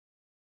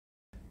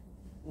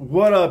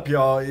What up,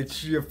 y'all?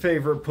 It's your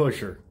favorite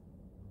pusher.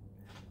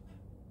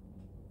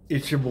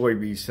 It's your boy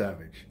B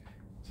Savage.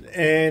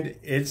 And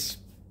it's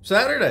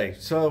Saturday,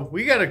 so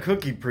we got a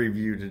cookie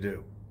preview to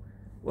do.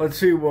 Let's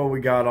see what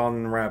we got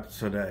on the wraps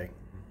today.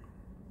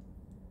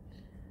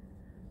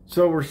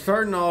 So we're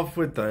starting off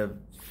with the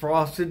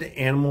Frosted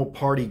Animal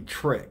Party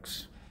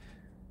Tricks.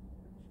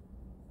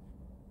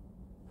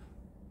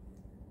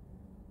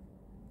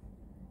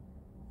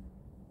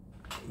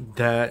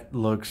 That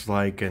looks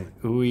like an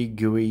ooey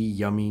gooey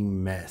yummy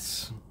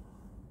mess.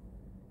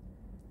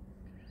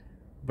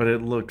 But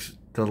it looks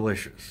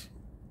delicious.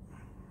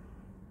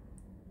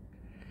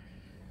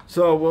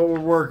 So what we're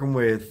working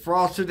with: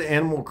 frosted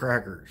animal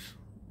crackers,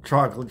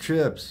 chocolate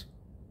chips,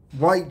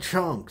 white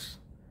chunks,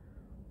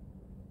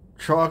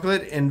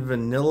 chocolate and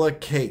vanilla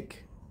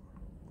cake,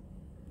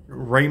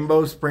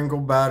 rainbow sprinkle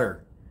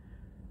batter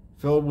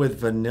filled with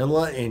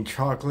vanilla and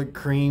chocolate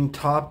cream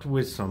topped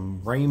with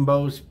some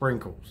rainbow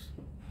sprinkles.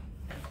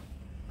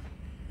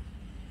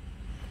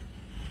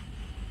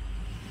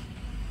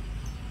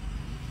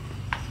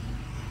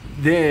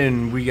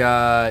 Then we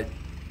got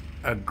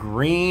a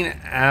green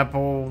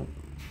apple.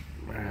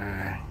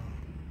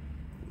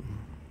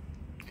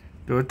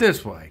 Do it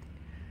this way: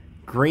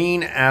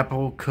 green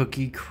apple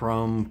cookie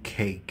crumb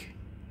cake.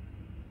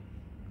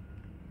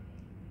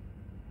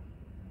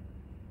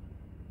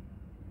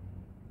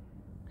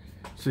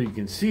 So you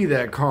can see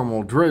that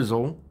caramel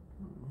drizzle.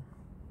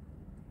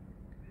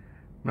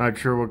 Not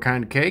sure what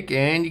kind of cake,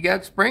 and you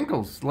got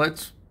sprinkles.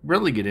 Let's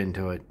really get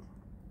into it.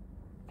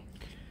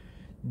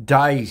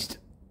 Diced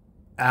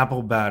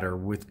apple batter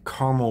with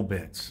caramel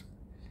bits.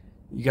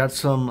 You got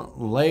some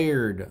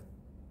layered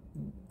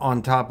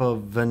on top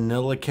of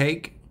vanilla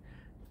cake,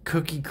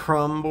 cookie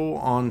crumble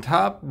on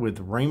top with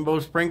rainbow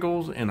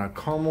sprinkles and a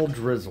caramel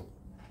drizzle.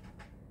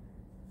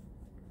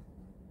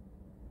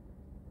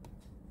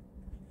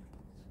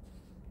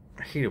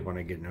 I hate it when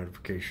I get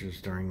notifications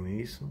during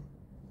these.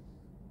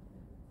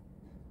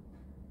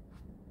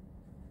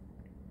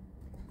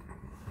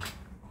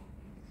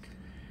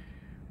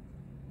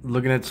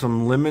 Looking at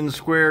some lemon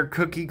square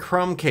cookie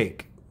crumb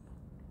cake,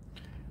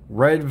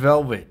 red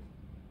velvet,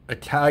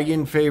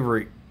 Italian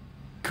favorite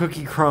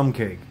cookie crumb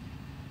cake,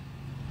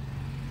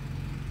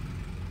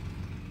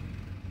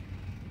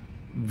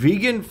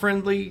 vegan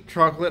friendly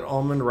chocolate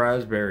almond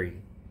raspberry,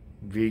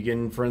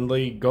 vegan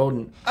friendly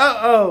golden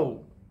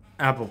apple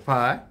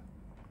pie,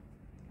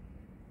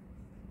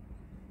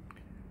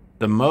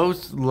 the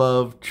most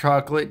loved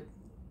chocolate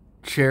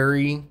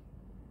cherry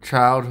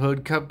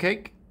childhood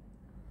cupcake,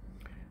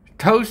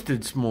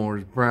 toasted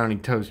s'mores brownie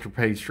toaster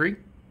pastry,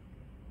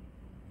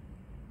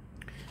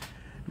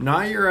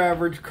 not your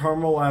average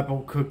caramel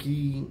apple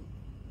cookie,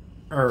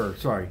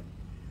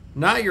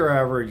 not your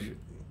average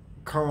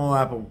caramel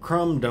apple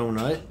crumb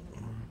donut.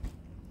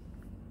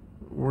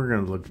 We're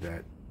gonna look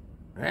at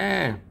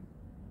that.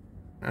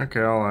 Okay,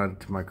 I'll add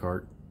it to my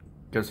cart.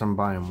 Guess I'm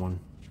buying one.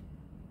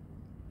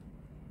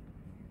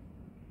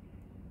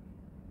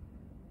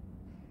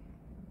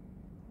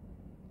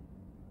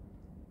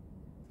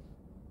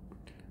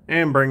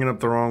 And bringing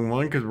up the wrong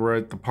one because we're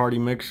at the party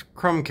mix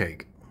crumb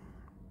cake.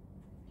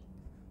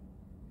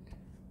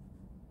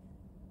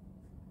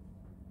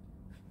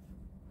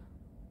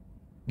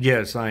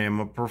 Yes, I am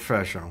a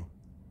professional.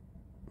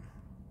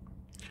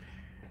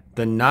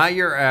 The not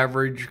your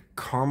average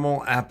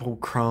caramel apple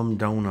crumb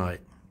donut.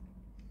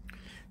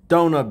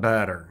 Donut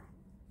batter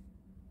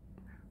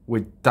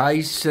with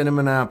diced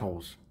cinnamon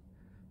apples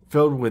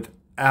filled with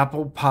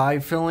apple pie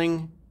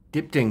filling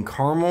dipped in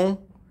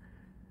caramel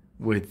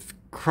with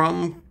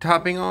crumb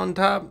topping on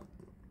top.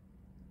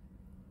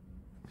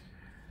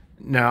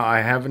 Now, I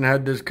haven't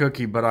had this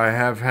cookie, but I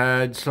have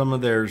had some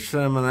of their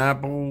cinnamon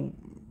apple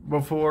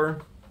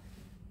before.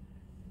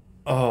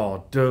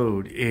 Oh,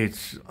 dude,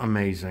 it's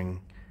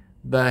amazing.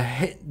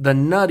 The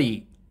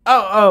nutty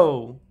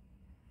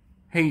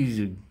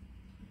hazy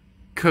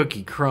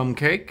cookie crumb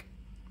cake,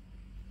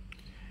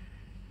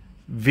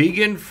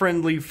 vegan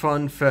friendly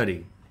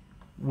funfetti.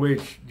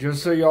 Which,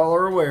 just so y'all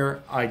are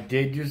aware, I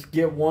did just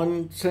get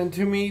one sent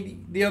to me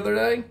the other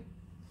day.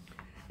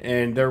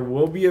 And there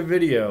will be a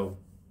video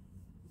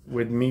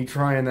with me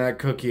trying that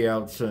cookie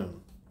out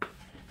soon.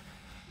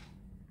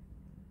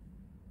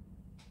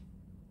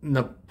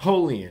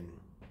 Napoleon.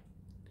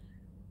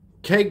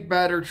 Cake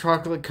batter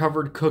chocolate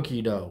covered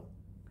cookie dough.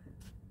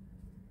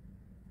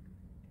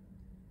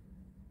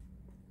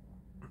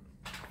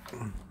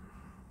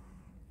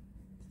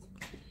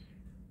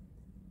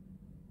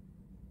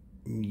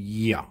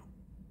 Yeah.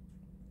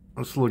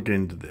 Let's look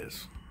into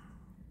this.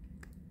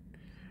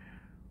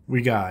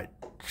 We got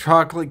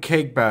chocolate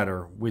cake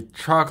batter with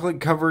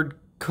chocolate covered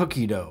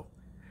cookie dough,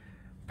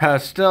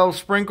 pastel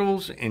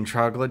sprinkles, and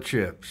chocolate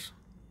chips.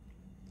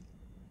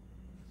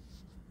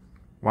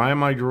 Why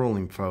am I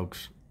drooling,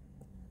 folks?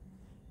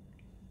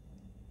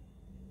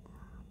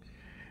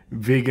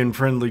 Vegan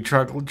friendly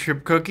chocolate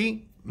chip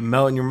cookie,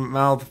 melt in your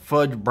mouth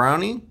fudge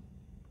brownie,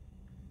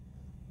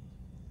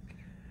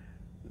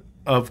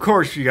 Of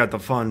course you got the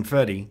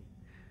funfetti.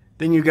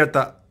 Then you got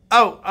the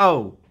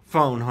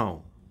phone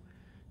home.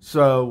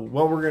 So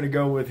what we're going to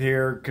go with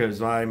here,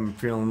 because I'm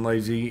feeling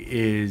lazy,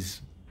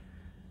 is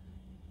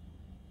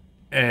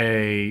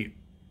a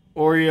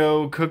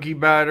Oreo cookie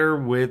batter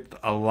with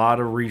a lot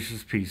of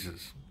Reese's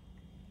Pieces.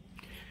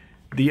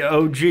 The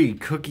OG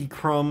cookie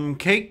crumb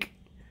cake.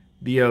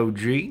 The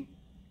OG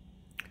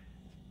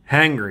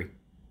Hangry.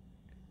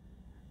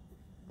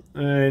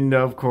 And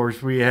of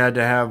course we had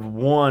to have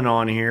one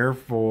on here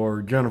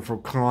for Jennifer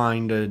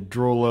Klein to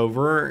drool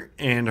over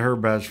and her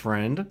best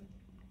friend.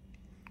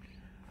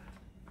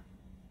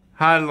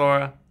 Hi,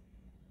 Laura.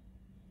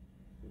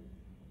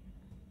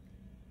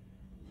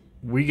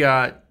 We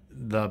got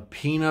the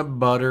peanut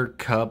butter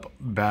cup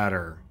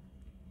batter.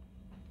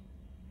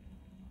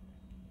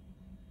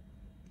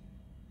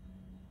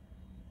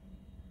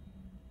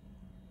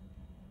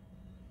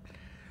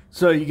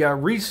 So you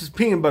got Reese's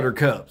peanut butter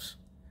cups,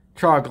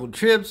 chocolate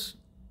chips,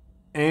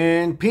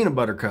 and peanut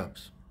butter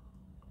cups.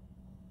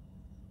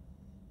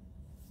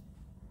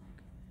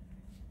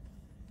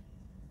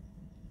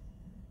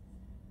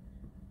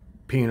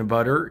 Peanut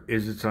butter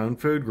is its own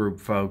food group,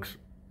 folks.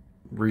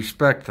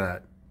 Respect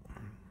that.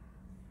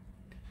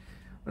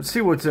 Let's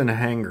see what's in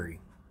Hangry.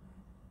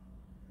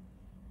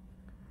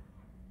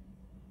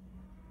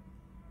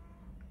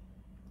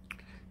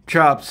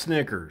 Chopped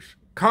Snickers,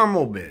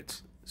 caramel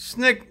bits,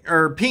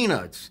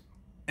 peanuts,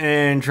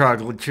 and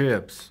chocolate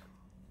chips.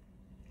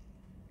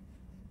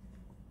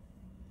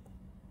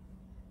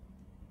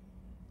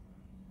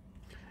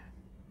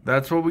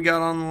 That's what we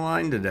got on the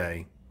line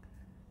today.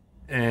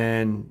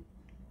 And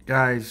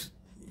guys,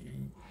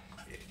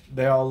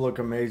 they all look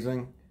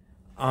amazing.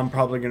 I'm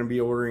probably going to be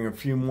ordering a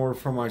few more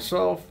for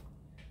myself.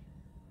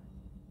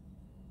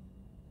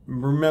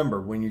 Remember,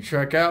 when you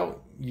check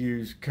out,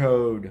 use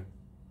code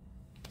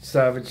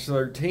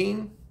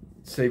SAVAGE13,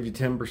 save you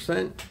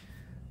 10%.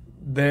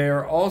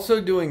 They're also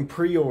doing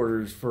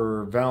pre-orders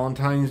for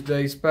Valentine's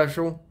Day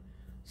special.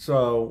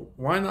 So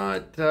why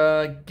not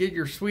get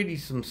your sweetie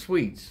some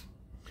sweets?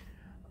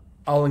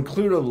 I'll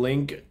include a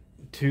link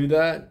to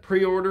that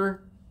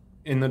pre-order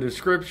in the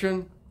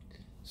description.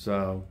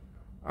 So,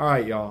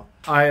 alright y'all.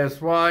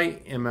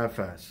 ISY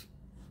MFS.